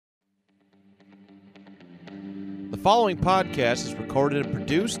following podcast is recorded and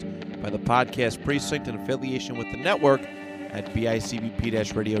produced by the Podcast Precinct in affiliation with the network at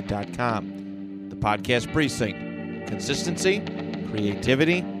bicbp-radio.com. The Podcast Precinct. Consistency,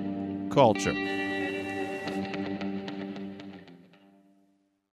 creativity, culture.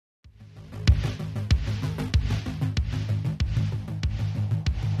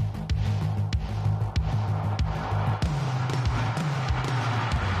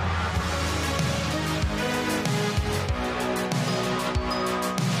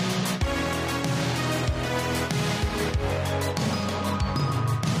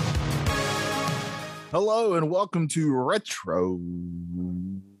 Hello and welcome to Retro.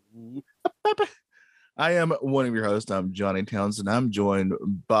 I am one of your hosts. I'm Johnny Townsend. I'm joined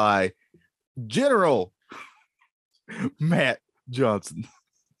by General Matt Johnson.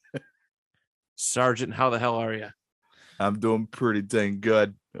 Sergeant, how the hell are you? I'm doing pretty dang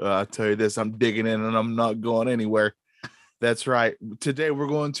good. I'll tell you this, I'm digging in and I'm not going anywhere. That's right. Today we're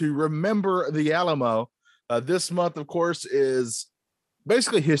going to remember the Alamo. This month, of course, is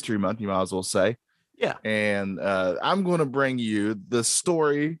basically History Month, you might as well say. Yeah. And I'm going to bring you the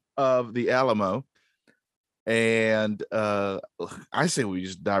story of the Alamo. And I say we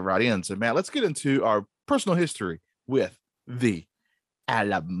just dive right in. So, Matt, let's get into our personal history with the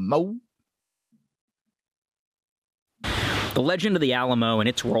Alamo. The legend of the Alamo and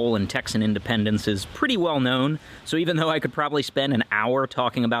its role in Texan independence is pretty well known, so even though I could probably spend an hour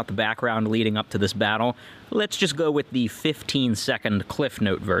talking about the background leading up to this battle, let's just go with the 15-second Cliff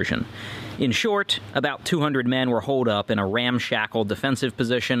Note version. In short, about 200 men were holed up in a ramshackle defensive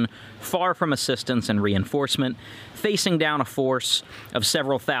position, far from assistance and reinforcement, facing down a force of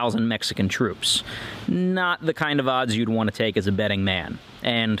several thousand Mexican troops. Not the kind of odds you'd want to take as a betting man.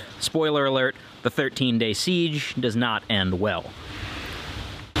 And, spoiler alert, the 13-day siege does not end well.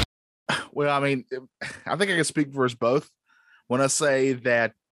 Well, I mean, I think I can speak for us both when I say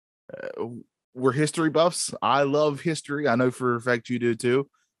that we're history buffs. I love history. I know for a fact you do too.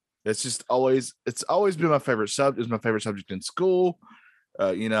 It's always been my favorite subject. It's my favorite subject in school.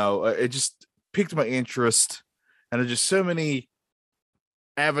 It just piqued my interest, and there's just so many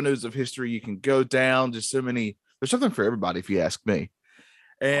avenues of history you can go down. Just so many. There's something for everybody, if you ask me.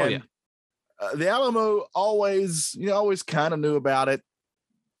 And the Alamo always kind of knew about it.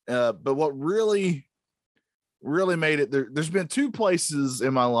 But what really made it there's been two places that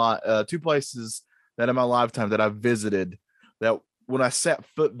in my lifetime that I've visited that when I set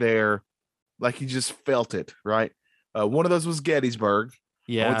foot there, like you just felt it, right? One of those was Gettysburg.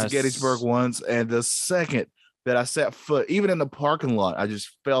 Yeah. I went to Gettysburg once, and the second that I set foot, even in the parking lot, I just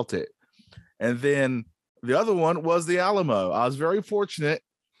felt it. And then the other one was the Alamo. I was very fortunate.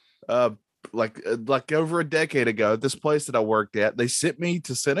 Like over a decade ago, this place that I worked at, they sent me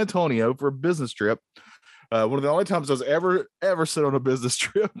to San Antonio for a business trip. One of the only times I was ever sent on a business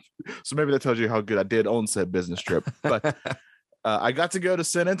trip. So maybe that tells you how good I did on said business trip. But I got to go to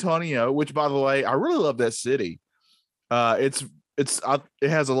San Antonio, which, by the way, I really love that city. It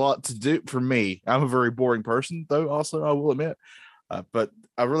has a lot to do for me. I'm a very boring person, though. Also, I will admit, but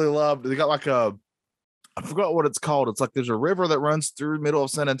I really love. They got like I forgot what it's called. It's like there's a river that runs through the middle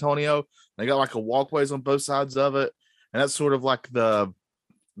of San Antonio. They got like a walkways on both sides of it, and that's sort of like the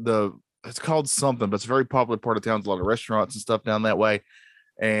it's called something, but it's a very popular part of town. There's a lot of restaurants and stuff down that way.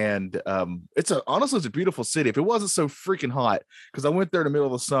 And honestly, it's a beautiful city. If it wasn't so freaking hot, because I went there in the middle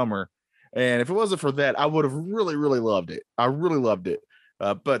of the summer, and if it wasn't for that, I would have really, really loved it. I really loved it.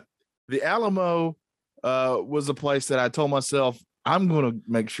 But the Alamo was a place that I told myself I'm going to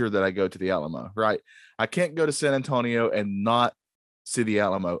make sure that I go to the Alamo. Right? I can't go to San Antonio and not see the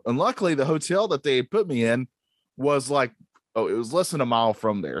Alamo. And luckily, the hotel that they put me in was it was less than a mile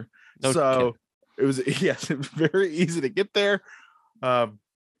from there. No so it was very easy to get there. And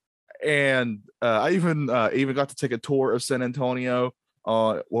I even got to take a tour of San Antonio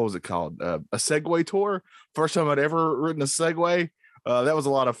on what was it called? A Segway tour. First time I'd ever ridden a Segway. That was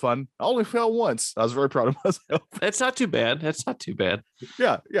a lot of fun. I only fell once. I was very proud of myself. That's not too bad.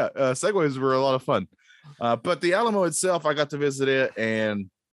 Yeah. Segways were a lot of fun. But the Alamo itself, I got to visit it,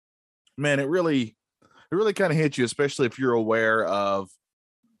 and man, it really kind of hits you, especially if you're aware of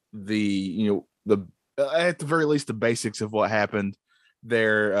the at the very least the basics of what happened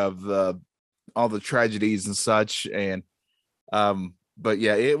there, of all the tragedies and such. And but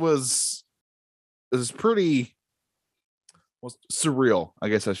yeah, it was pretty surreal, I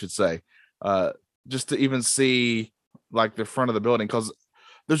guess I should say, just to even see like the front of the building, because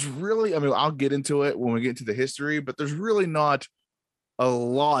there's really, I mean, I'll get into it when we get into the history, but there's really not a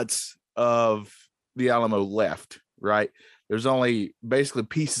lot of the Alamo left, right? There's only basically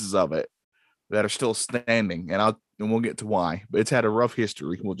pieces of it that are still standing, and we'll get to why. But it's had a rough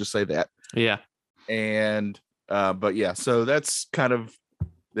history. We'll just say that. Yeah. And but yeah, so that's kind of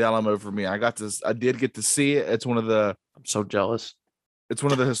the Alamo for me. I did get to see it. It's one of the I'm so jealous. It's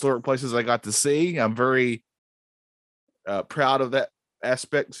one of the historic places I got to see. I'm very proud of that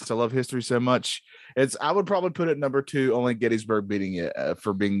aspect since I love history so much. I would probably put it number 2, only Gettysburg beating it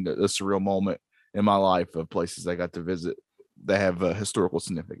for being a surreal moment in my life of places I got to visit that have historical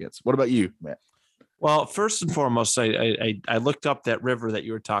significance. What about you, Matt? Well, first and foremost, I looked up that river that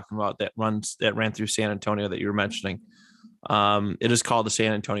you were talking about that ran through San Antonio that you were mentioning. It is called the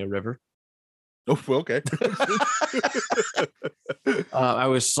San Antonio River. Oh, okay. I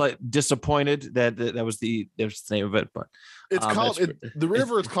was slightly disappointed that was the name of it, but it's called the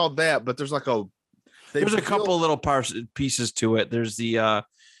river is called that. But there's like there's a couple little pieces to it. There's the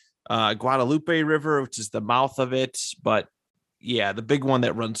Guadalupe River, which is the mouth of it, but yeah, the big one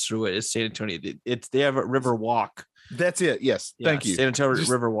that runs through it is San Antonio. They have a river walk. That's it. Yes, thank you. San Antonio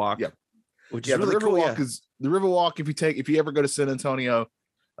River Walk. Yeah, which is really the river cool. walk is the river walk. If you ever go to San Antonio,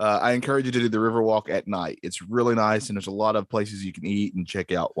 I encourage you to do the river walk at night. It's really nice, and there's a lot of places you can eat and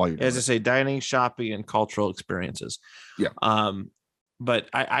check out while you're doing As I say, dining, shopping, and cultural experiences. Yeah. But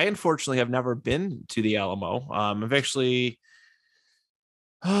I unfortunately have never been to the Alamo. I've actually,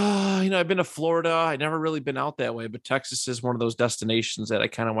 I've been to Florida. I've never really been out that way, but Texas is one of those destinations that I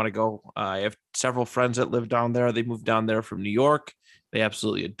kind of want to go. I have several friends that live down there. They moved down there from New York. They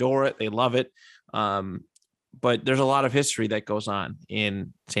absolutely adore it. They love it. But there's a lot of history that goes on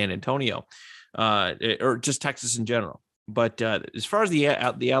in San Antonio, or just Texas in general. But as far as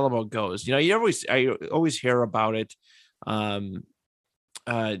the Alamo goes, I always hear about it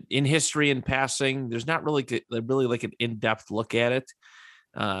in history in passing. There's not really like an in-depth look at it.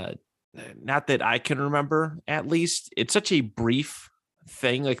 Not that I can remember. At least it's such a brief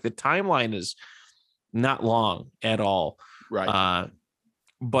thing. Like the timeline is not long at all. Right.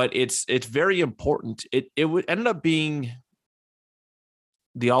 But it's very important. It would end up being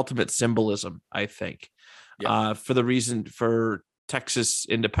the ultimate symbolism, I think, for the reason for Texas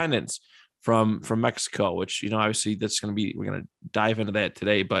independence from Mexico, which, obviously we're going to dive into that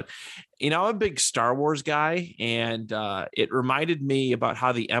today. But, I'm a big Star Wars guy, and it reminded me about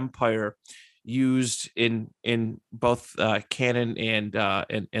how the Empire used in both canon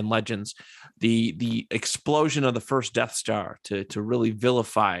and legends the explosion of the first Death Star to really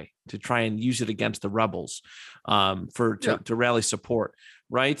vilify, to try and use it against the rebels to rally support,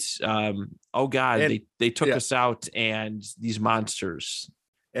 right? Oh God, and they took us out, and these monsters.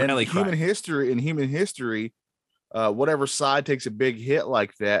 And human history, whatever side takes a big hit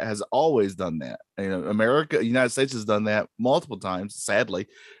like that has always done that. United States has done that multiple times, sadly.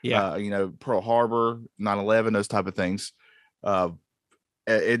 Yeah. Pearl Harbor, 9/11, those type of things.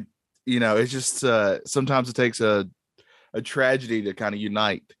 It's just sometimes it takes a tragedy to kind of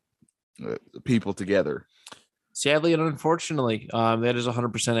unite people together. Sadly and unfortunately, that is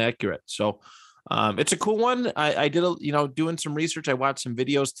 100% accurate. So it's a cool one. I did doing some research. I watched some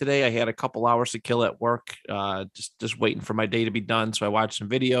videos today. I had a couple hours to kill at work, just waiting for my day to be done. So I watched some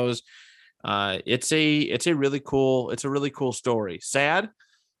videos. It's a really cool story. Sad,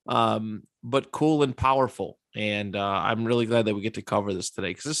 but cool and powerful. And I'm really glad that we get to cover this today,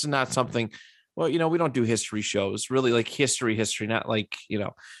 because this is not something. Well, we don't do history shows, really, like history, not like,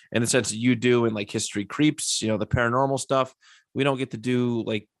 in the sense that you do, and like History Creeps, the paranormal stuff. We don't get to do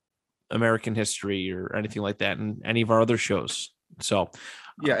like American history or anything like that in any of our other shows. So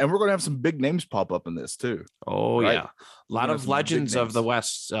yeah, and we're going to have some big names pop up in this too. Oh right? Yeah, a lot of legends of the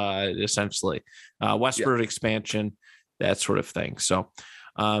West, essentially, westward expansion, that sort of thing. So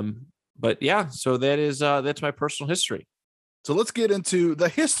but yeah, so that's my personal history. So let's get into the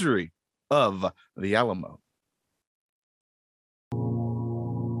history of the Alamo.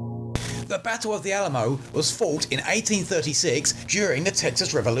 The Battle of the Alamo was fought in 1836 during the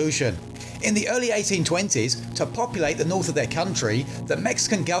Texas Revolution. In the early 1820s, to populate the north of their country, the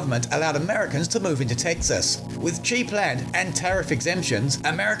Mexican government allowed Americans to move into Texas. With cheap land and tariff exemptions,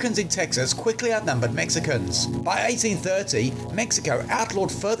 Americans in Texas quickly outnumbered Mexicans. By 1830, Mexico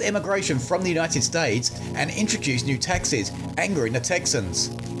outlawed further immigration from the United States and introduced new taxes, angering the Texans.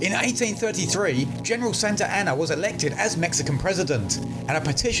 In 1833, General Santa Anna was elected as Mexican president, and a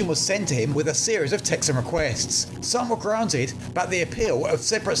petition was sent to him with a series of Texan requests. Some were granted, but the appeal of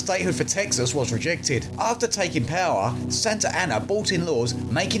separate statehood for Texas was rejected. After taking power, Santa Anna brought in laws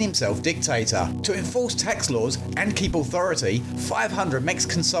making himself dictator. To enforce tax laws and keep authority, 500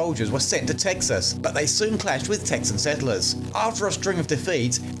 Mexican soldiers were sent to Texas, but they soon clashed with Texan settlers. After a string of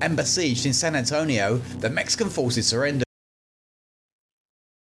defeats and besieged in San Antonio, the Mexican forces surrendered.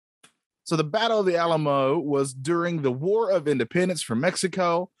 So the Battle of the Alamo was during the War of Independence for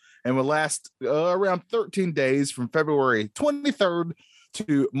Mexico and would last around 13 days from February 23rd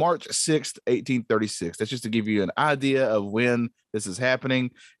to March 6th, 1836. That's just to give you an idea of when this is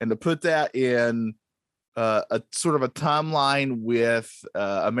happening and to put that in a sort of a timeline with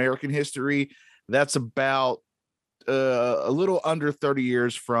American history. That's about a little under 30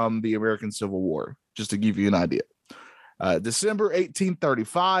 years from the American Civil War, just to give you an idea. December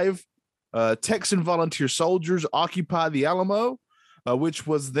 1835, Texan volunteer soldiers occupied the Alamo, which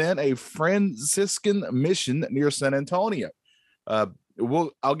was then a Franciscan mission near San Antonio.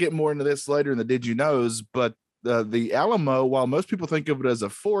 I'll get more into this later in the Did You Knows, but the Alamo, while most people think of it as a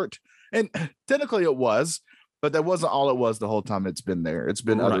fort, and technically it was, but that wasn't all it was the whole time it's been there. It's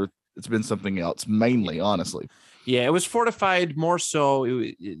been it's been something else, mainly, honestly. Yeah, it was fortified more so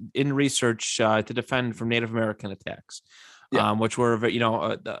in research to defend from Native American attacks, which were,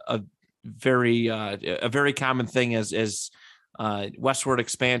 a very common thing as westward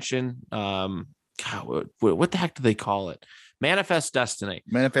expansion. What the heck do they call it? Manifest Destiny.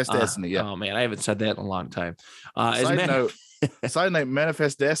 Manifest Destiny. Yeah. Oh man, I haven't said that in a long time. Side note,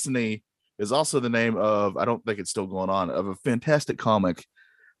 Manifest Destiny is also the name of, I don't think it's still going on, of a fantastic comic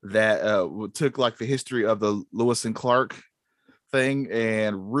that took like the history of the Lewis and Clark thing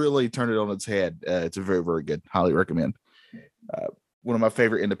and really turned it on its head. It's a very, very good. Highly recommend. One of my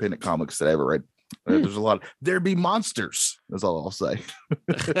favorite independent comics that I ever read. There's a lot. There be monsters. That's all I'll say.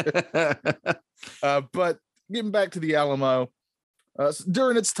 But getting back to the Alamo,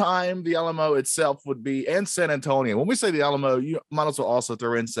 during its time, the Alamo itself would be, and San Antonio. When we say the Alamo, you might as well also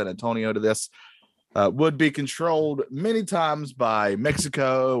throw in San Antonio to this. Would be controlled many times by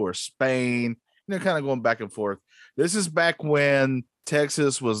Mexico or Spain, kind of going back and forth. This is back when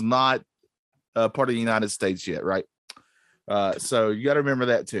Texas was not part of the United States yet, right? So you got to remember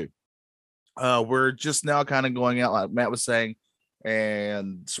that too. We're just now kind of going out, like Matt was saying,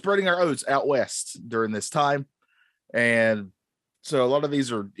 and spreading our oats out west during this time. And so a lot of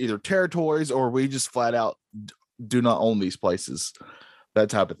these are either territories or we just flat out do not own these places, that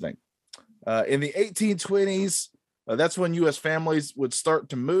type of thing. In the 1820s, that's when U.S. families would start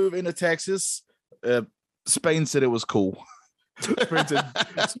to move into Texas. Spain said it was cool.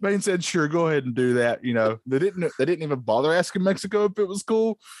 Spain said, sure, go ahead and do that. They didn't even bother asking Mexico if it was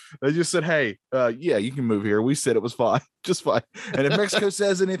cool. They just said, hey, yeah, you can move here. We said it was fine, just fine. And if Mexico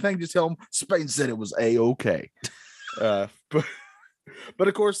says anything, just tell them Spain said it was A-okay. But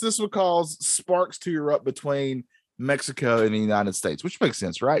of course, this would cause sparks to erupt between Mexico and the United States, which makes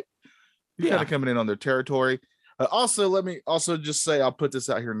sense, right? You're kind of coming in on their territory. Also, let me also just say, I'll put this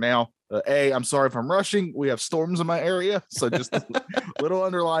out here now. I'm sorry if I'm rushing. We have storms in my area. So just a little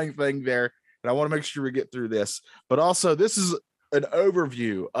underlying thing there. And I want to make sure we get through this. But also, this is an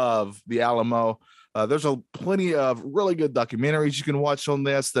overview of the Alamo. There's plenty of really good documentaries you can watch on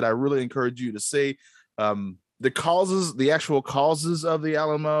this that I really encourage you to see. The actual causes of the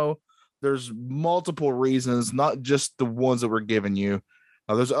Alamo, there's multiple reasons, not just the ones that we're giving you.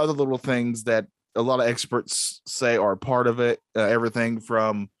 There's other little things that a lot of experts say are part of it. Everything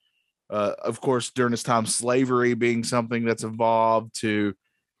from, of course, during this time, slavery being something that's evolved to,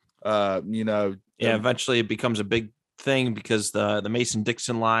 eventually it becomes a big thing because the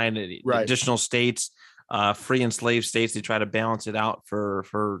Mason-Dixon line, additional states, free and slave states, they try to balance it out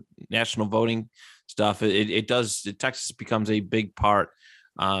for national voting stuff. Texas becomes a big part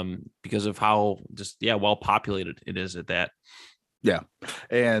because of how well populated it is at that. Yeah.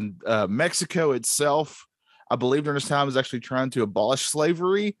 And Mexico itself, I believe during this time, is actually trying to abolish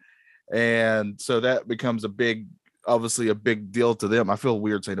slavery. And so that becomes obviously a big deal to them. I feel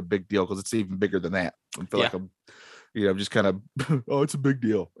weird saying a big deal because it's even bigger than that. I feel like I'm just kind of, oh, it's a big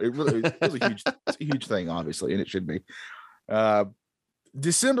deal. It really it's a huge thing, obviously, and it should be.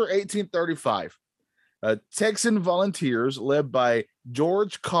 December 1835, Texan volunteers led by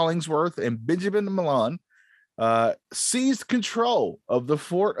George Collingsworth and Benjamin Milan seized control of the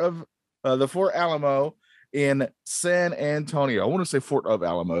Fort Alamo in San Antonio. I want to say Fort of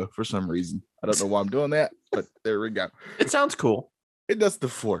Alamo for some reason. I don't know why I'm doing that, but there we go. It sounds cool. It does. The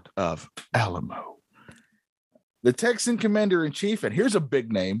Fort of Alamo. The Texan commander-in-chief, and here's a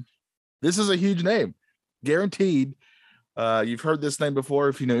big name. This is a huge name. Guaranteed. You've heard this name before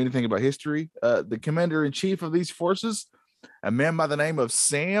if you know anything about history. The commander-in-chief of these forces, a man by the name of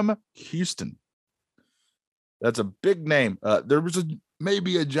Sam Houston. That's a big name. There was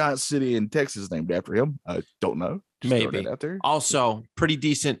maybe a giant city in Texas named after him. I don't know. Just maybe throw that out there. Also, pretty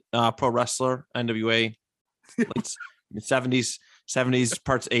decent pro wrestler, NWA, late 70s,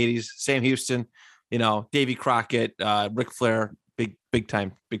 parts 80s. Sam Houston, Davy Crockett, Ric Flair, big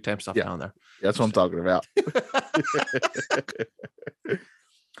time stuff down there. That's what I'm talking about.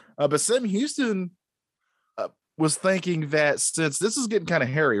 But Sam Houston was thinking that since this is getting kind of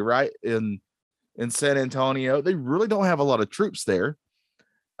hairy, right, in San Antonio, they really don't have a lot of troops there.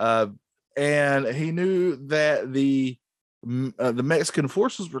 And he knew that the Mexican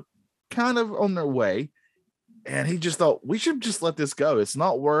forces were kind of on their way. And he just thought, we should just let this go. It's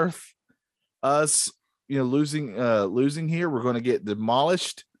not worth us, losing here. We're going to get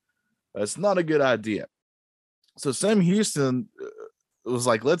demolished. It's not a good idea. So Sam Houston was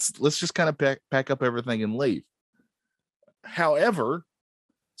like, let's just kind of pack up everything and leave. However,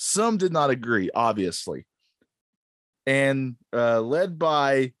 some did not agree, obviously. And led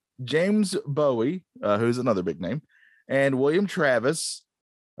by James Bowie, who's another big name, and William Travis,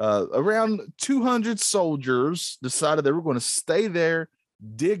 around 200 soldiers decided they were going to stay there,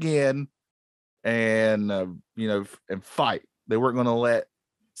 dig in, and and fight. They weren't going to let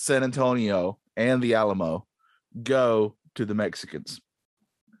San Antonio and the Alamo go to the Mexicans.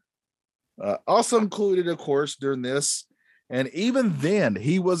 Also included, of course, during this, and even then,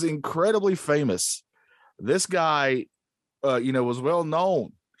 he was incredibly famous. This guy, was well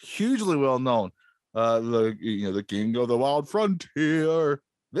known, hugely well known. The king of the wild frontier.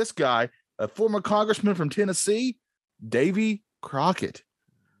 This guy, a former congressman from Tennessee, Davy Crockett.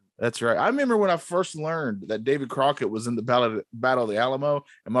 That's right. I remember when I first learned that Davy Crockett was in the Battle of the Alamo,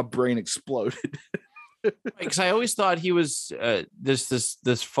 and my brain exploded. Because I always thought he was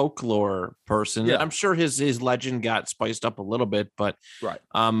this folklore person. Yeah. I'm sure his legend got spiced up a little bit, but right.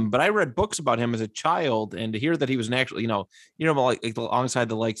 But I read books about him as a child, and to hear that he was an actual, like alongside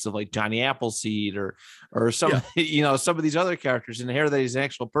the likes of like Johnny Appleseed or some, some of these other characters, and to hear that he's an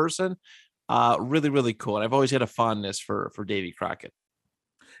actual person, really, really cool. And I've always had a fondness for Davy Crockett.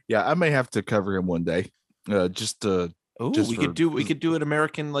 Yeah, I may have to cover him one day. We could do an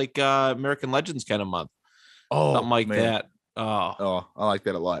American Legends kind of month. Oh, something like man. that. Oh, I like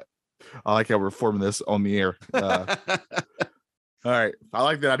that a lot. I like how we're forming this on the air. All right. I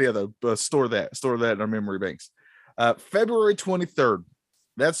like the idea though. Store that in our memory banks. February 23rd.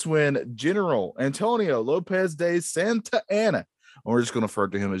 That's when General Antonio Lopez de Santa Anna, and we're just going to refer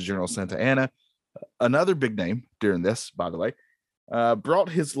to him as General Santa Anna, another big name during this, by the way, brought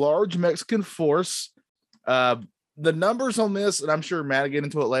his large Mexican force. The numbers on this, and I'm sure Matt will get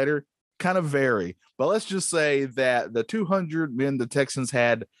into it later, kind of vary. But let's just say that the 200 men the Texans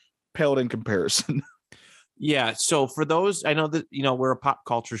had paled in comparison. Yeah. So for those, I know that, we're a pop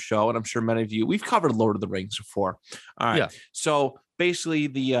culture show, and I'm sure many of you, we've covered Lord of the Rings before. All right. Yeah. So basically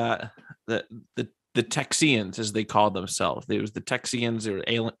the Texians, as they called themselves, it was the Texians, or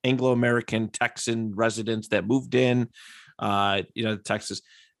Anglo-American Texan residents that moved in, Texas.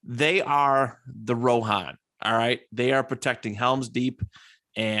 They are the Rohan. All right. They are protecting Helm's Deep,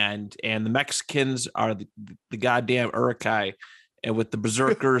 and the Mexicans are the goddamn Uruk-hai, and with the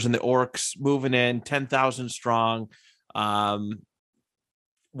berserkers and the orcs moving in 10,000 strong,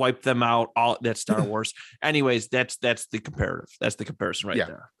 wipe them out. All that's Star Wars. Anyways, that's the comparative. That's the comparison right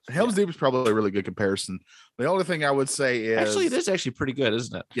there. Helm's Deep is probably a really good comparison. The only thing I would say is actually, it is actually pretty good,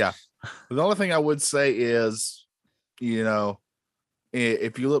 isn't it? Yeah. The only thing I would say is,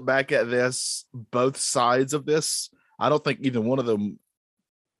 if you look back at this, both sides of this, I don't think either one of them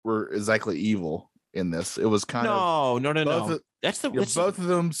were exactly evil in this. It was kind of no. Both of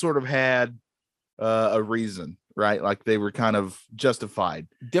them sort of had a reason, right? Like they were kind of justified.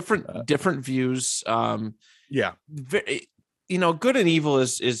 Different views. Yeah. Good and evil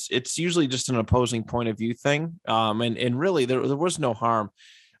is it's usually just an opposing point of view thing. And really there was no harm.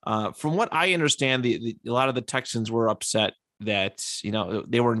 From what I understand, a lot of the Texans were upset that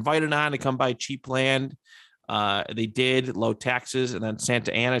they were invited on to come buy cheap land. They did, low taxes, and then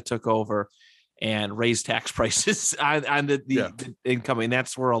Santa Anna took over and raised tax prices on the income, and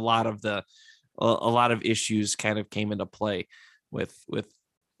that's where a lot of issues kind of came into play with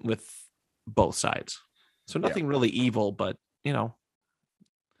both sides. So nothing really evil, but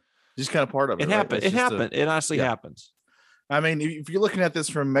just kind of part of it. It happened. It happened. It honestly happens. I mean, if you're looking at this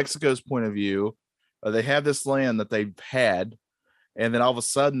from Mexico's point of view, they have this land that they've had, and then all of a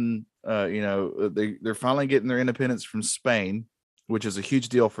sudden, they're finally getting their independence from Spain, which is a huge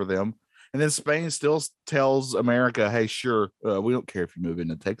deal for them. And then Spain still tells America, "Hey, sure, we don't care if you move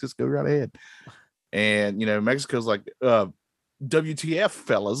into Texas, go right ahead." And Mexico's like, "WTF,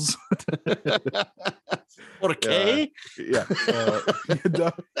 fellas?" Okay.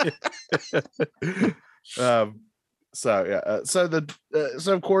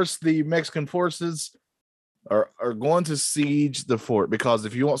 So of course the Mexican forces are going to siege the fort, because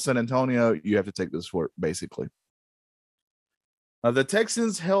if you want San Antonio, you have to take this fort, basically. The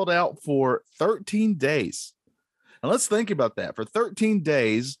Texans held out for 13 days. And let's think about that. For 13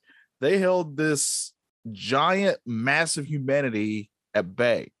 days, they held this giant, massive humanity at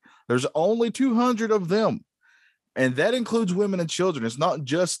bay. There's only 200 of them. And that includes women and children. It's not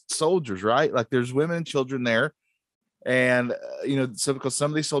just soldiers, right? Like there's women and children there. And, so because some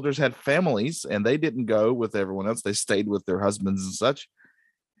of these soldiers had families and they didn't go with everyone else, they stayed with their husbands and such.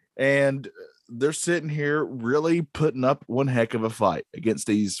 And they're sitting here really putting up one heck of a fight against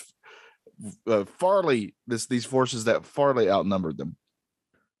these these forces that farly outnumbered them.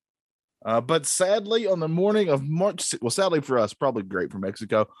 But sadly, on the morning of sadly for us, probably great for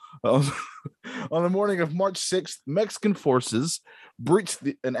Mexico. On the morning of March 6th, Mexican forces breached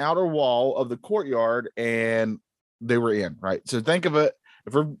an outer wall of the courtyard and they were in, right? So think of it,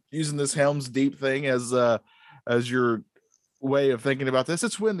 if we're using this Helm's Deep thing as your way of thinking about this,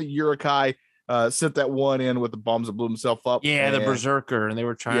 it's when the Uruk-hai sent that one in with the bombs that blew himself up. Yeah, the Berserker, and they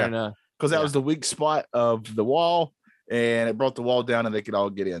were trying to... Because that was the weak spot of the wall, and it brought the wall down and they could all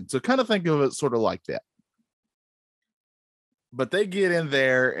get in. So kind of think of it sort of like that. But they get in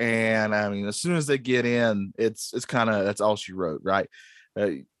there, and I mean, as soon as they get in, it's kind of, that's all she wrote, right?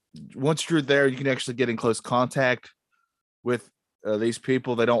 Once you're there, you can actually get in close contact with these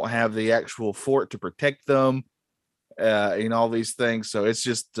people. They don't have the actual fort to protect them, all these things. So it's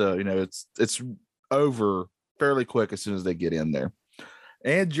just, it's over fairly quick as soon as they get in there.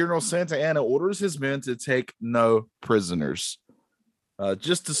 And General Santa Anna orders his men to take no prisoners.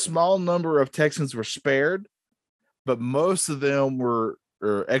 Just a small number of Texans were spared, but most of them were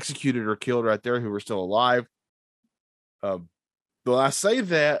executed or killed right there who were still alive. But I say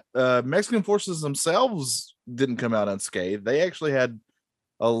that Mexican forces themselves didn't come out unscathed. They actually had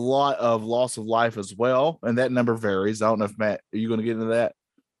a lot of loss of life as well, and that number varies. I don't know if Matt, are you going to get into that?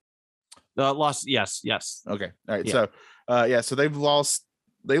 Lost, yes. Okay, all right. Yeah. So they've lost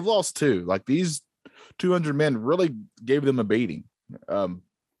two. Like these 200 men really gave them a beating.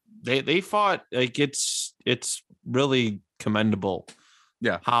 They fought, like it's really commendable.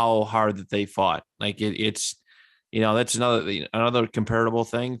 Yeah, how hard that they fought. Like it's that's another comparable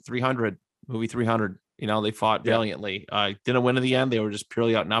thing. 300 movie 300. They fought valiantly. Didn't win in the end. They were just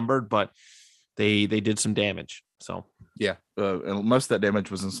purely outnumbered, but they did some damage. So yeah, and most of that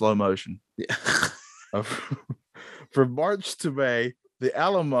damage was in slow motion. Yeah. From March to May, the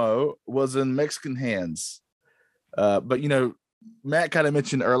Alamo was in Mexican hands. But Matt kind of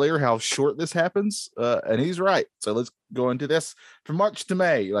mentioned earlier how short this happens, and he's right. So let's go into this. From March to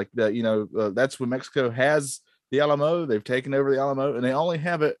May, like that's when Mexico has the Alamo. They've taken over the Alamo, and they only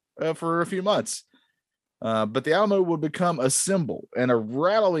have it for a few months. But the Alamo would become a symbol and a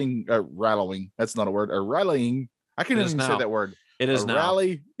rattling. That's not a word. A rallying. I can't even say that word. It is now.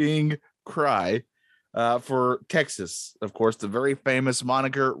 Rallying cry for Texas. Of course, the very famous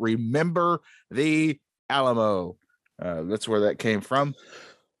moniker, "Remember the Alamo." That's where that came from.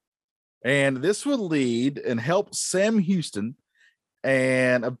 And this would lead and help Sam Houston,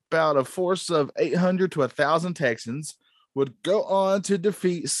 and about a force of 800 to 1,000 Texans would go on to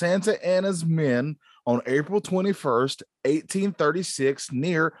defeat Santa Anna's men on April 21st, 1836,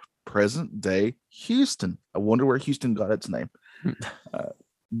 near present-day Houston. I wonder where Houston got its name.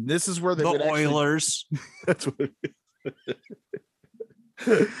 This is where the Oilers. That's what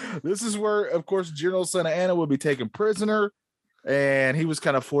this is where, of course, General Santa Anna would be taken prisoner, and he was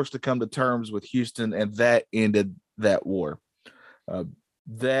kind of forced to come to terms with Houston, and that ended that war.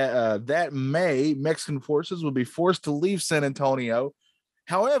 That May, Mexican forces would be forced to leave San Antonio.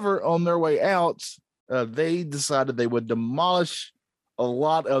 However, on their way out, they decided they would demolish a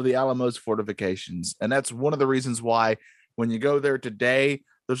lot of the Alamo's fortifications, and that's one of the reasons why when you go there today,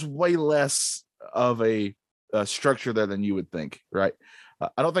 there's way less of a structure there than you would think, right?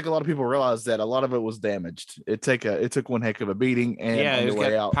 I don't think a lot of people realize that a lot of it was damaged. It took one heck of a beating, and it on was the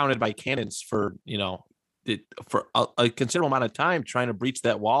way out, pounded by cannons for for a considerable amount of time, trying to breach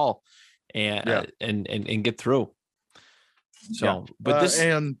that wall and get through. So, but this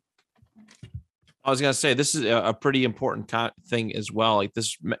and I was gonna say this is a pretty important thing as well. Like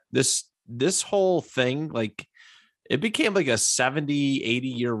this whole thing, like it became like a 70, 80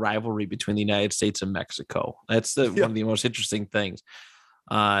 year rivalry between the United States and Mexico. That's one of the most interesting things.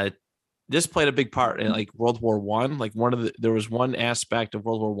 This played a big part in like World War One. Like there was one aspect of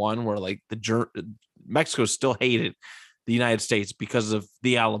World War One where like Mexico still hated the United States because of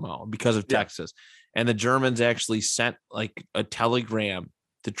the Alamo, because of Texas. And the Germans actually sent like a telegram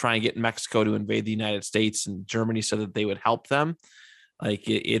to try and get Mexico to invade the United States. And Germany said that they would help them. Like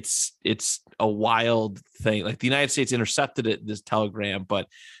it's a wild thing. Like the United States intercepted this telegram, but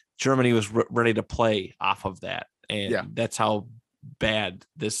Germany was ready to play off of that. And that's how bad.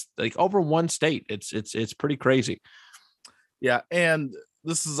 This like over one state. It's pretty crazy. Yeah, and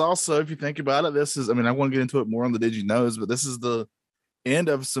this is also, if you think about it, this is, I mean, I want to get into it more on the Did You Knows, but this is the end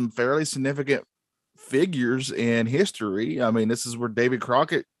of some fairly significant figures in history. I mean, this is where David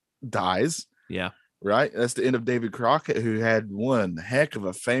Crockett dies. Yeah. Right. That's the end of David Crockett, who had one heck of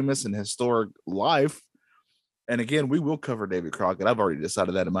a famous and historic life. And again, we will cover David Crockett. I've already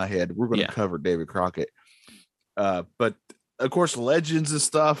decided that in my head. We're going to cover David Crockett. But of course, legends and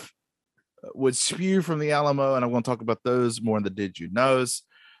stuff would spew from the Alamo, and I'm going to talk about those more in the Did You Knows.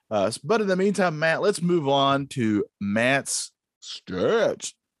 But in the meantime, Matt, let's move on to Matt's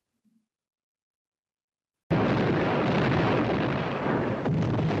stats.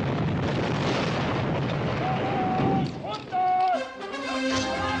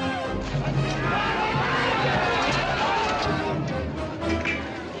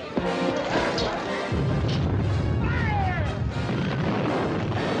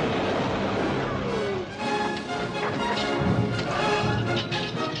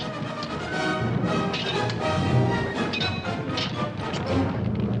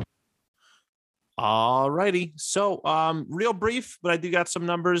 All righty. So real brief, but I do got some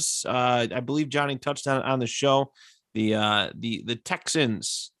numbers. I believe Johnny touched on the show. The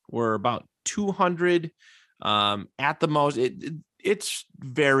Texans were about 200 at the most. It's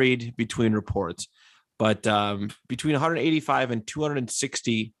varied between reports, but between 185 and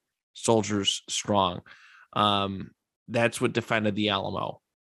 260 soldiers strong. That's what defended the Alamo.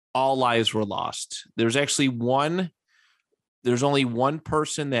 All lives were lost. There's only one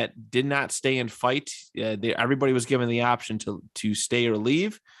person that did not stay and fight. Everybody was given the option to stay or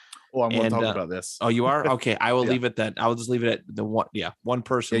leave. Oh, I'm going to talk about this. Oh, you are? Okay. I will leave it that. I will just leave it at the one. Yeah. One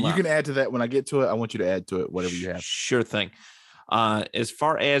person. Yeah, you can add to that when I get to it. I want you to add to it whatever you have. Sure thing. As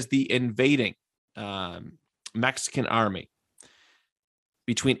far as the invading Mexican army,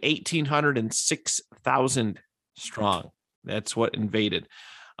 between 1,800 and 6,000 strong. That's what invaded.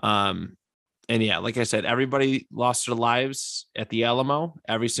 And yeah, like I said, everybody lost their lives at the Alamo,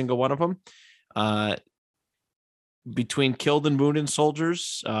 every single one of them. Between killed and wounded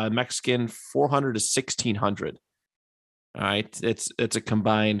soldiers, Mexican 400 to 1,600. All right, it's a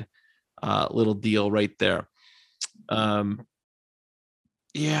combined little deal right there. Yeah,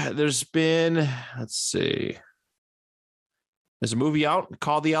 there's been, let's see. There's a movie out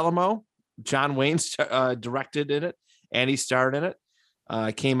called The Alamo. John Wayne directed in it, and he starred in it.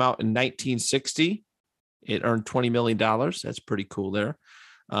 Came out in 1960. It earned $20 million. That's pretty cool there.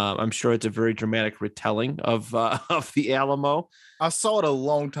 I'm sure it's a very dramatic retelling of the Alamo. I saw it a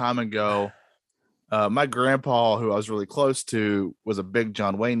long time ago. My grandpa, who I was really close to, was a big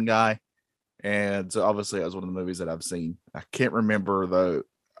John Wayne guy. And so obviously that was one of the movies that I've seen. I can't remember though.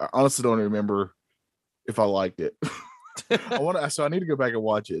 I honestly don't remember if I liked it. So I need to go back and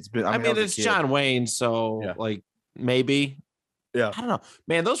watch it. It's been, I mean it's John Wayne. So like maybe, yeah, I don't know,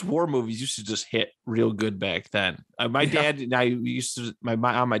 man. Those war movies used to just hit real good back then. My dad and I used to,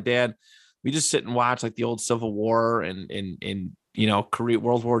 my dad, we just sit and watch like the old Civil War and you know,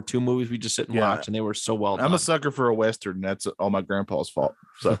 World War II movies. We just sit and watch, and they were so well done. I'm a sucker for a Western. And that's all my grandpa's fault.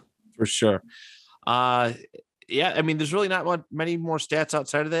 So for sure. Yeah, I mean, there's really not many more stats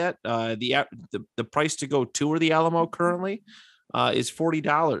outside of that. The price to go tour the Alamo currently is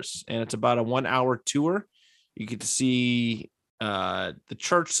 $40, and it's about a 1 hour tour. You get to see the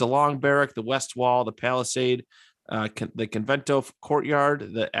church, the Long Barrack, the West Wall, the Palisade, the Convento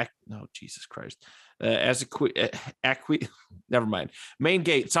courtyard, Jesus Christ. Never mind. Main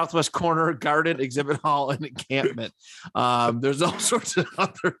gate, southwest corner, garden, exhibit hall, and encampment. There's all sorts of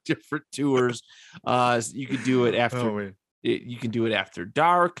other different tours. You could do it after. You can do it after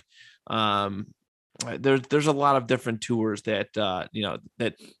dark. There's a lot of different tours that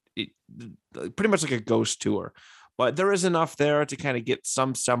pretty much like a ghost tour. But there is enough there to kind of get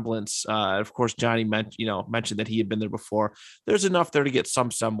some semblance. Of course, Johnny mentioned that he had been there before. There's enough there to get some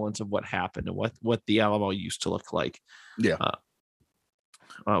semblance of what happened and what the Alamo used to look like. Yeah,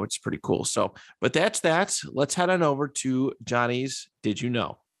 which is pretty cool. So, but that's that. Let's head on over to Johnny's Did You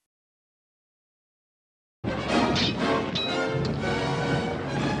Know?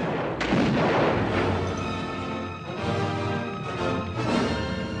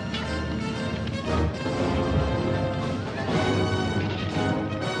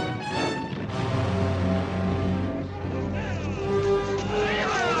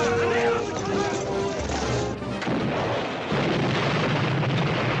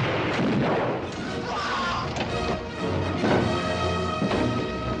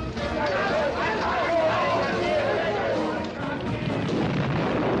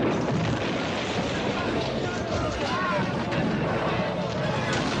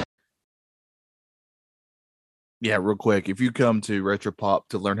 Yeah, real quick. If you come to Retropop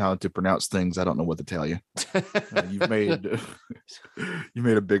to learn how to pronounce things, I don't know what to tell you. You've made you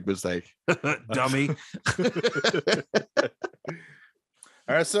made a big mistake, dummy.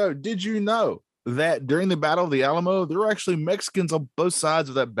 All right. So, did you know that during the Battle of the Alamo, there were actually Mexicans on both sides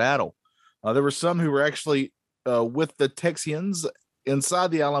of that battle? There were some who were actually with the Texians inside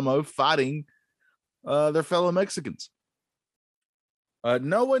the Alamo fighting their fellow Mexicans.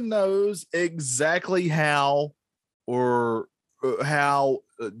 No one knows exactly how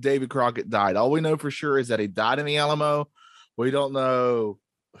David Crockett died. All we know for sure is that he died in the Alamo. We don't know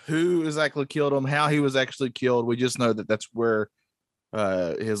who exactly killed him, how he was actually killed. We just know that that's where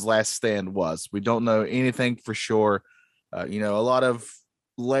his last stand was. We don't know anything for sure. A lot of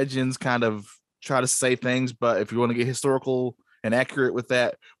legends kind of try to say things, but if you want to get historical and accurate with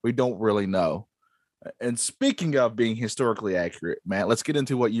that, we don't really know. And speaking of being historically accurate, Matt, let's get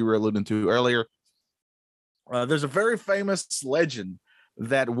into what you were alluding to earlier. There's a very famous legend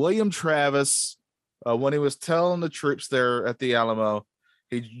that William Travis, when he was telling the troops there at the Alamo,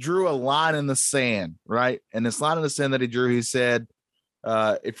 he drew a line in the sand, right? And this line in the sand that he drew, he said,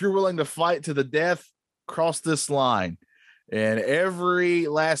 if you're willing to fight to the death, cross this line. And every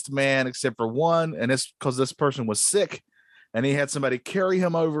last man except for one, and it's because this person was sick and he had somebody carry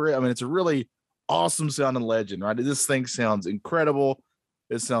him over it. I mean, it's a really awesome sounding legend, right? This thing sounds incredible.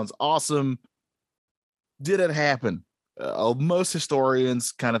 It sounds awesome. Did it happen? Most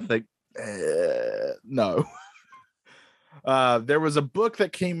historians kind of think, no. There was a book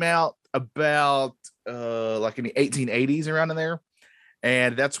that came out about like in the 1880s around in there.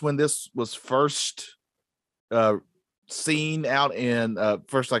 And that's when this was first seen out in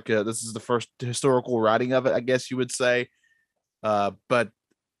this is the first historical writing of it, I guess you would say. But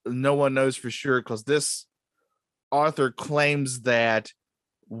no one knows for sure because this author claims that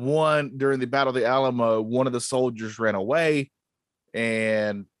during the Battle of the Alamo, one of the soldiers ran away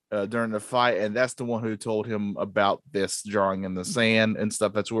and during the fight, and that's the one who told him about this drawing in the sand and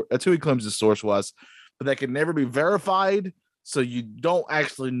stuff. That's who he claims the source was, but that can never be verified, so you don't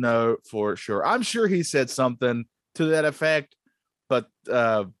actually know for sure. I'm sure he said something to that effect, but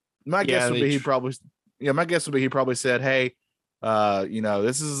my guess would be he probably said, "Hey,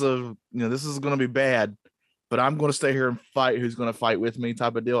 this is going to be bad, but I'm going to stay here and fight. Who's going to fight with me?"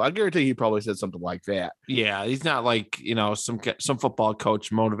 type of deal. I guarantee he probably said something like that. Yeah, he's not like some football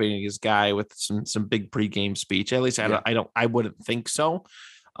coach motivating his guy with some big pregame speech. At least I wouldn't think so.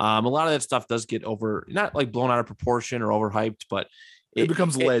 A lot of that stuff does get not like blown out of proportion or overhyped, but it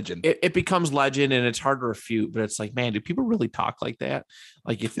becomes legend. It becomes legend, and it's hard to refute. But it's like, man, do people really talk like that?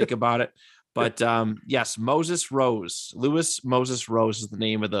 Like you think about it. But yes, Louis Moses Rose is the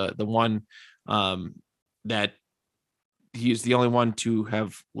name of the one that he's the only one to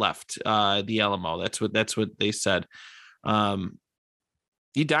have left the Alamo. That's what they said. He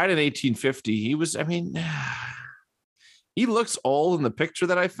died in 1850. He was, he looks old in the picture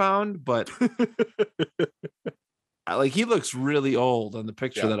that I found, but like he looks really old in the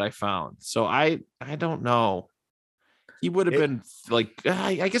picture that I found. So I don't know. He would have been like,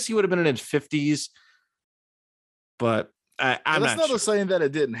 I guess he would have been in his 50s, but I'm not sure. Saying that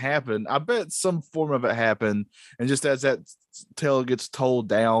it didn't happen. I bet some form of it happened, and just as that tale gets told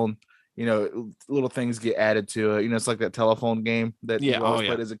down, little things get added to it. It's like that telephone game that you always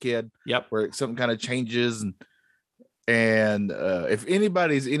played as a kid. Yep, where something kind of changes, and if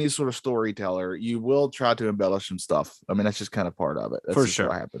anybody's any sort of storyteller, you will try to embellish some stuff. I mean, that's just kind of part of it. That's for just sure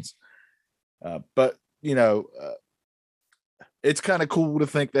what happens. But it's kind of cool to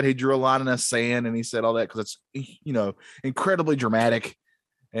think that he drew a line in the sand and he said all that because it's, incredibly dramatic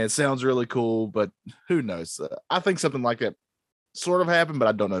and it sounds really cool, but who knows? I think something like that sort of happened, but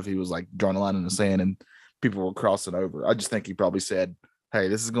I don't know if he was like drawing a line in the sand and people were crossing over. I just think he probably said, "Hey,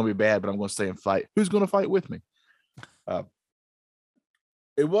 this is going to be bad, but I'm going to stay and fight. Who's going to fight with me?"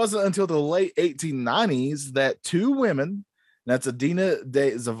 It wasn't until the late 1890s that two women, that's Adina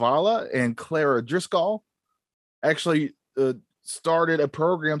de Zavala and Clara Driscoll, actually started a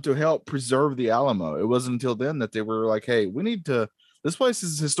program to help preserve the Alamo. It wasn't until then that they were like, "Hey, this place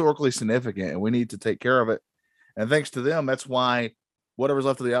is historically significant and we need to take care of it." And thanks to them, that's why whatever's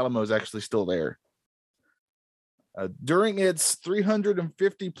left of the Alamo is actually still there. During its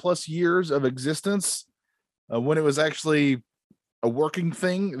 350 plus years of existence, when it was actually a working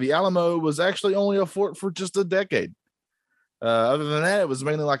thing, the Alamo was actually only a fort for just a decade. Other than that, it was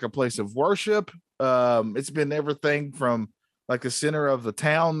mainly like a place of worship. It's been everything from like the center of the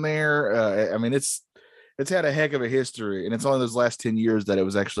town there. It's had a heck of a history, and it's only those last 10 years that it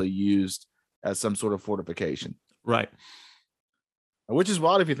was actually used as some sort of fortification. Right. Which is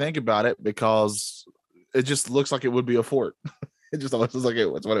wild if you think about it, because it just looks like it would be a fort. It just almost looks like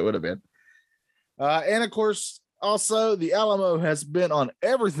it's what it would have been. And of course, also the Alamo has been on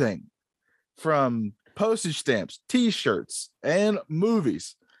everything from postage stamps, T-shirts, and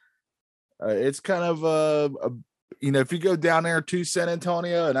movies. It's kind of if you go down there to San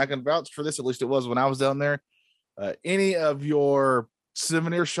Antonio, and I can vouch for this, at least it was when I was down there. Any of your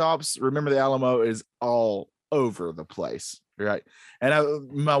souvenir shops, remember the Alamo is all over the place, right?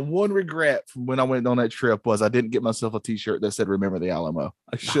 And my one regret from when I went on that trip was I didn't get myself a T-shirt that said "Remember the Alamo."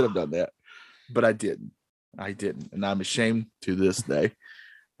 I should have done that, but I didn't, and I'm ashamed to this day.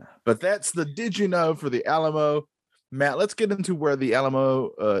 But that's the Did You Know for the Alamo. Matt, let's get into where the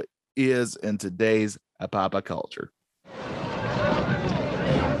Alamo is in today's pop culture.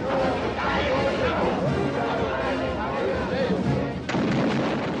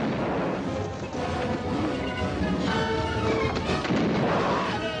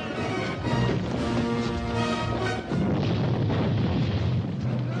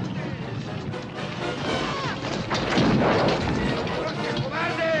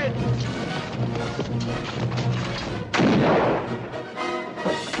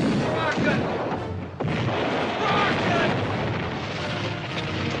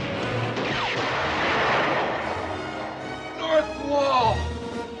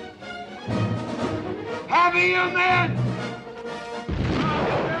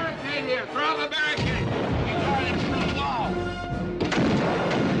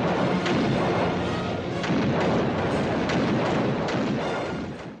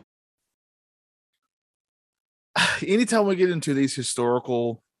 Anytime we get into these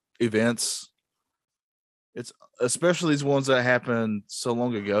historical events, it's especially these ones that happened so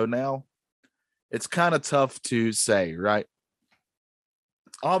long ago now, it's kind of tough to say, right?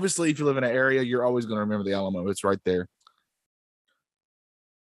 Obviously, if you live in an area, you're always going to remember the Alamo. It's right there.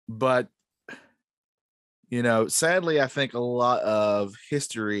 But, sadly, I think a lot of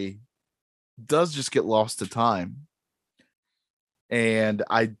history does just get lost to time. And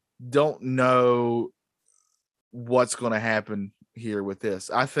I don't know what's going to happen here with this.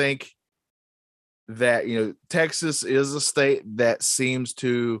 I think that, Texas is a state that seems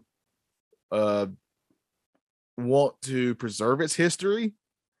to want to preserve its history.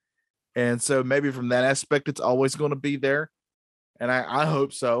 And so maybe from that aspect, it's always going to be there. And I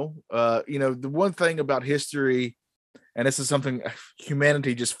hope so. The one thing about history, and this is something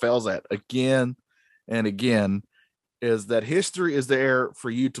humanity just fails at again and again, is that history is there for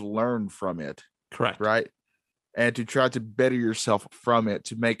you to learn from it. Correct. Right. And to try to better yourself from it,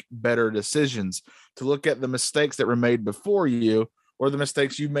 to make better decisions, to look at the mistakes that were made before you or the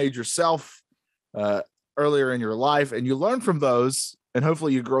mistakes you made yourself earlier in your life. And you learn from those, and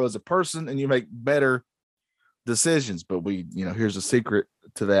hopefully you grow as a person and you make better decisions. But here's a secret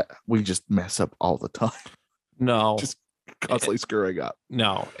to that. We just mess up all the time. No. Just constantly screwing up.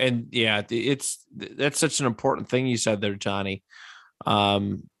 No. And yeah, that's such an important thing you said there, Johnny.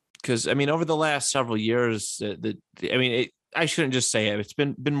 Because over the last several years, I shouldn't just say it. It's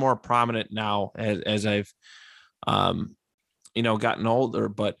been more prominent now as I've, gotten older.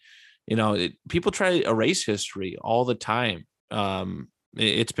 But people try to erase history all the time.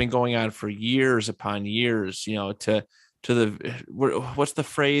 It's been going on for years upon years. To the what's the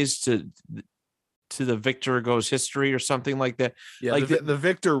phrase to the victor goes history or something like that. Yeah, like the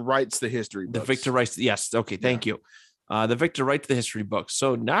victor writes the history books. The victor writes. Yes. Okay. Thank you. The victor writes the history books.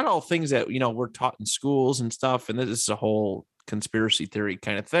 So not all things that, we're taught in schools and stuff. And this is a whole conspiracy theory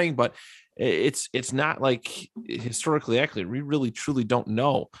kind of thing, but it's not like historically accurate. We really, truly don't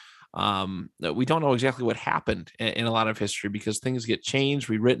know. We don't know exactly what happened in a lot of history because things get changed,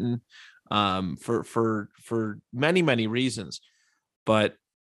 rewritten, for many, many reasons. But,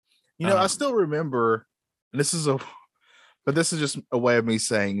 I still remember, and this is just a way of me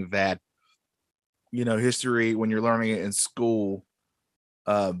saying that, history, when you're learning it in school,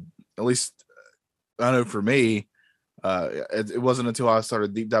 at least I know for me, it wasn't until I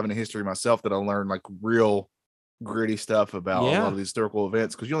started deep diving into history myself that I learned like real gritty stuff about a lot of the historical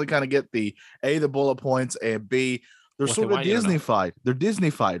events. Because you only kind of get the bullet points, and B, they're sort of Disneyfied. They're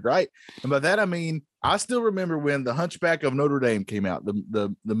Disneyfied, right? And by that I mean I still remember when The Hunchback of Notre Dame came out,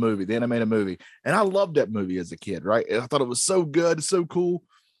 the movie, the animated movie, and I loved that movie as a kid, right? I thought it was so good, so cool.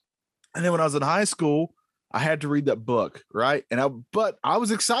 And then when I was in high school, I had to read that book, right? But I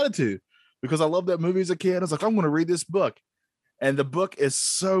was excited to, because I loved that movie as a kid. I was like, I'm going to read this book. And the book is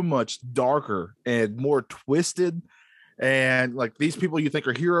so much darker and more twisted. And like these people you think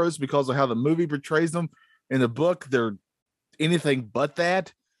are heroes because of how the movie portrays them, in the book, they're anything but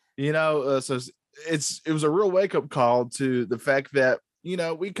that, So it was a real wake-up call to the fact that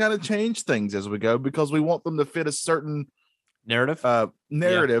we kind of change things as we go because we want them to fit a certain narrative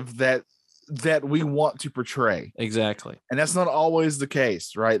that we want to portray. Exactly. And that's not always the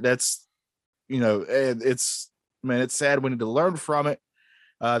case, right? That's, and it's sad. We need to learn from it.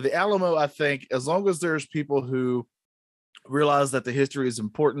 The Alamo, I think, as long as there's people who realize that the history is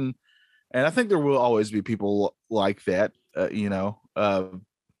important, and I think there will always be people like that,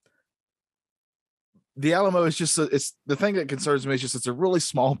 the Alamo is just it's the thing that concerns me is just it's a really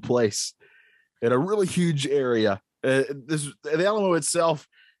small place in a really huge area. The Alamo itself,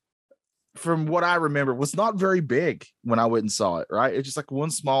 from what I remember, was not very big when I went and saw it. Right, it's just like one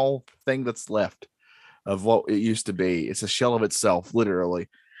small thing that's left of what it used to be. It's a shell of itself, literally.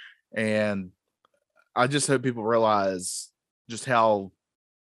 And I just hope people realize just how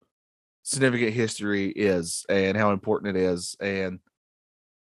significant history is and how important it is, and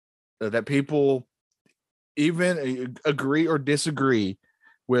that people even agree or disagree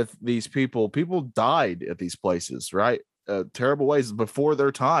with these people. People died at these places, right? Terrible ways before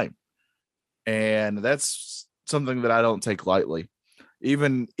their time. And that's something that I don't take lightly.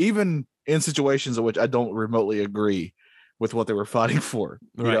 Even in situations in which I don't remotely agree with what they were fighting for.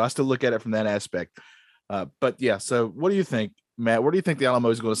 Right. I still look at it from that aspect. But yeah, so what do you think, Matt? Where do you think the Alamo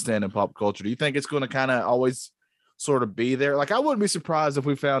is going to stand in pop culture? Do you think it's going to kind of always sort of be there? Like, I wouldn't be surprised if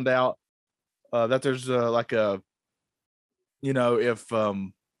we found out that there's if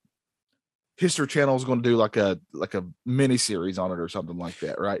History Channel is going to do like a mini series on it or something like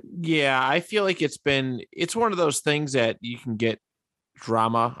that, right? Yeah, I feel like it's one of those things that you can get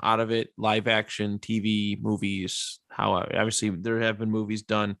drama out of it, live action, TV, movies. How obviously there have been movies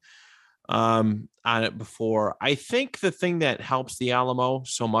done on it before. I think the thing that helps the Alamo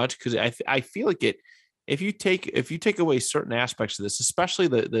so much, because I feel like it, if you take away certain aspects of this, especially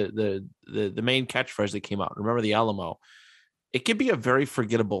the main catchphrase that came out, remember the Alamo, it can be a very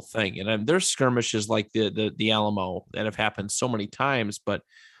forgettable thing. And there's skirmishes like the Alamo that have happened so many times, but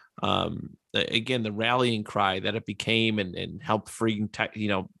again, the rallying cry that it became and helped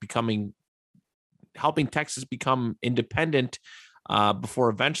helping Texas become independent before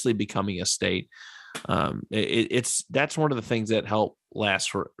eventually becoming a state. That's one of the things that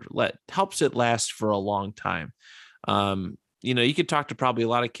helps it last for a long time. You could talk to probably a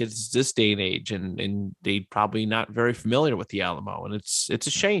lot of kids this day and age, and they'd probably not very familiar with the Alamo, and it's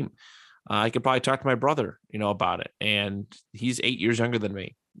a shame. I could probably talk to my brother, about it, and he's 8 years younger than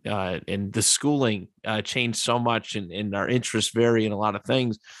me. And the schooling changed so much, and our interests vary in a lot of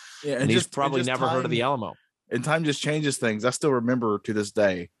things. Yeah, and he's probably never heard of the Alamo. And time just changes things. I still remember to this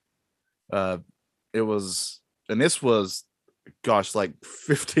day. This was, like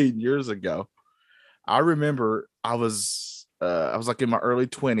 15 years ago. I remember I was like in my early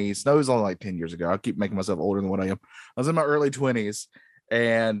 20s. No, it was only like 10 years ago. I keep making myself older than what I am. I was in my early 20s,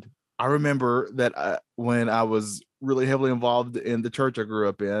 and I remember that when I was really heavily involved in the church I grew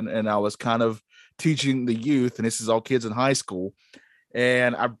up in, and I was kind of teaching the youth, and this is all kids in high school.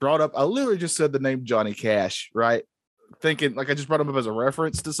 And I literally just said the name Johnny Cash, right? Thinking like I just brought him up as a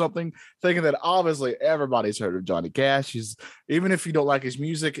reference to something, thinking that obviously everybody's heard of Johnny Cash. Even if you don't like his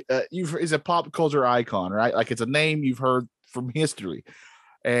music, he's a pop culture icon, right? Like, it's a name you've heard from history,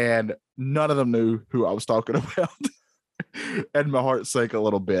 and none of them knew who I was talking about. And my heart sank a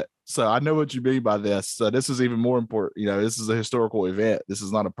little bit. So I know what you mean by this. So this is even more important. This is a historical event. This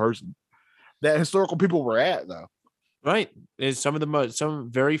is not a person that historical people were at, though. Right. It's some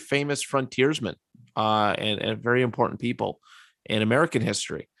very famous frontiersmen and very important people in American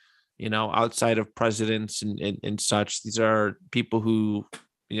history, outside of presidents and such. These are people who,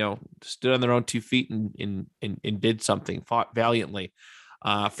 stood on their own 2 feet and did something, fought valiantly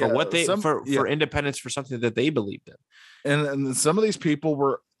for independence, for something that they believed in. And some of these people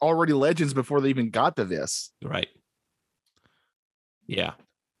were already legends before they even got to this. Right. Yeah.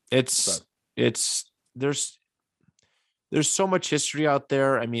 There's so much history out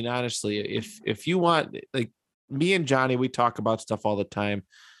there. I mean, honestly, if you want, like me and Johnny, we talk about stuff all the time.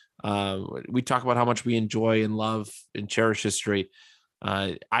 We talk about how much we enjoy and love and cherish history.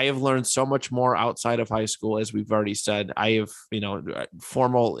 I have learned so much more outside of high school, as we've already said. I have,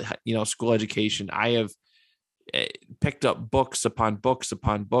 formal, school education. I have picked up books upon books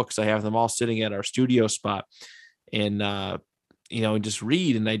upon books. I have them all sitting at our studio spot, and just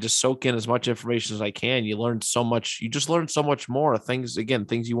read, and I just soak in as much information as I can. You learn so much. You just learn so much more things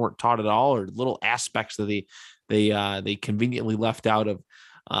you weren't taught at all, or little aspects that they conveniently left out of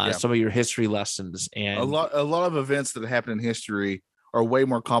some of your history lessons. And a lot of events that happen in history are way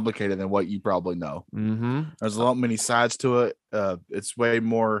more complicated than what you probably know. Mm-hmm. There's a lot many sides to it. It's way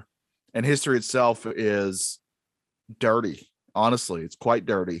more, and history itself is dirty. Honestly, it's quite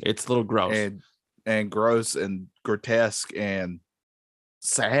dirty. It's a little gross. And gross and grotesque and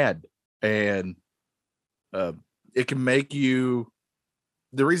sad. And it can make you,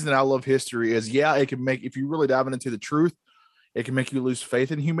 the reason that I love history is, it can make, if you really dive into the truth, it can make you lose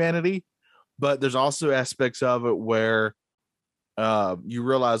faith in humanity. But there's also aspects of it where you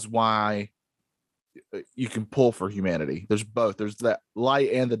realize why you can pull for humanity. There's both. There's that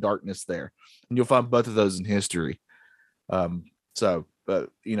light and the darkness there. And you'll find both of those in history. But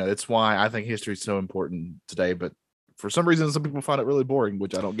it's why I think history is so important today. But for some reason, some people find it really boring,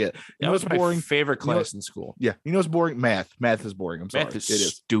 which I don't get. That was my favorite class in school. Yeah. It's boring. Math is boring. I'm sorry. Math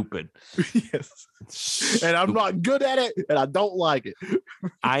is stupid. Yes. Stupid. And I'm not good at it, and I don't like it.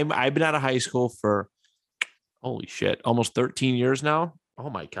 I've been out of high school for, holy shit, almost 13 years now.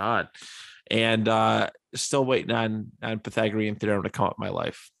 Oh my God. And still waiting on Pythagorean theorem to come up in my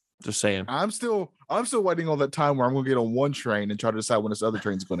life. Just saying. I'm still waiting on that time where I'm going to get on one train and try to decide when this other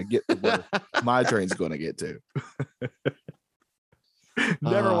train's going to get to where my train's going to get to.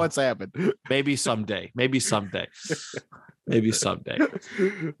 Never once happened. Maybe someday. Maybe someday.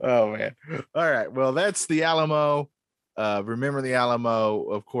 Oh man. All right. Well, that's the Alamo. Remember the Alamo.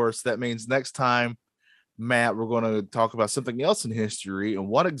 Of course, that means next time, Matt, we're going to talk about something else in history. And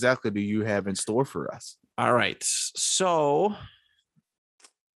what exactly do you have in store for us? All right. So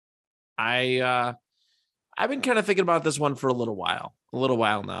I've been kind of thinking about this one for a little while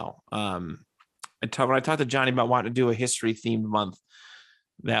now. When I talked to Johnny about wanting to do a history themed month,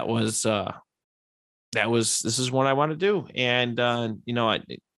 this is what I want to do. And,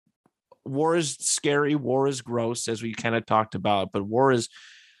 war is scary. War is gross, as we kind of talked about, but war is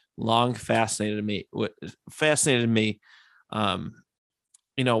long fascinated me.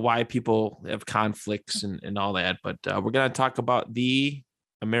 Why people have conflicts and all that. But we're going to talk about the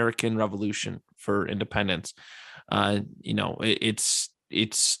American Revolution for independence.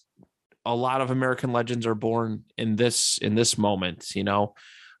 It's a lot of American legends are born in this moment,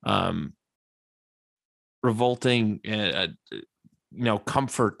 revolting,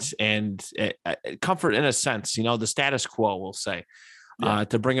 comfort and comfort in a sense, the status quo, we'll say,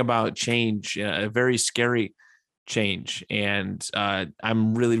 to bring about change, a very scary change. And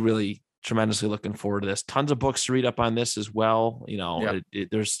I'm really, really tremendously looking forward to this. Tons of books to read up on this as well.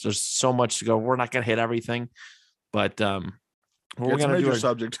 There's so much to go. We're not going to hit everything, but we're going to do a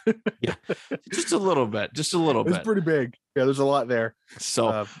subject. Yeah, just a little bit. It's pretty big. Yeah, there's a lot there.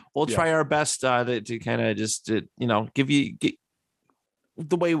 So we'll try our best to kind of just give it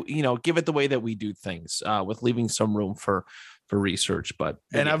the way that we do things, with leaving some room for research. But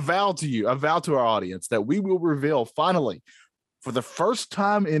I vow to our audience that we will reveal finally, for the first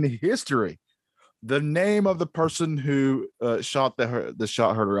time in history, the name of the person who shot the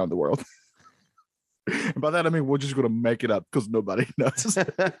shot heard around the world. And by that I mean we're just going to make it up because nobody knows.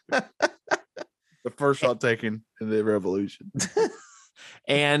 The first shot taken in the revolution.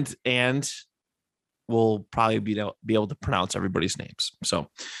 and we'll probably be able to pronounce everybody's names. So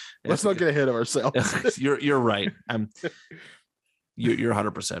let's not get ahead of ourselves. You're right. You're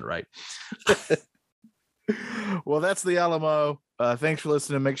 100% right. Well, that's the Alamo. Thanks for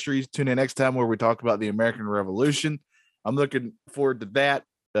listening. Make sure you tune in next time where we talk about the American Revolution. I'm looking forward to that.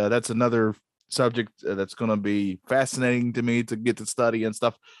 That's another subject that's going to be fascinating to me to get to study and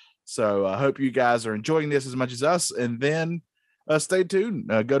stuff. So I hope you guys are enjoying this as much as us. And then stay tuned.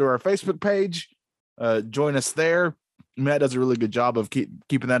 Go to our Facebook page. Join us there. Matt does a really good job of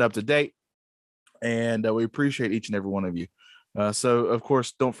keeping that up to date. And we appreciate each and every one of you. So, of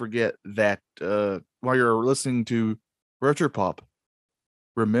course, don't forget that while you're listening to Retropop,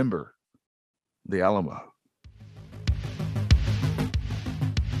 remember the Alamo.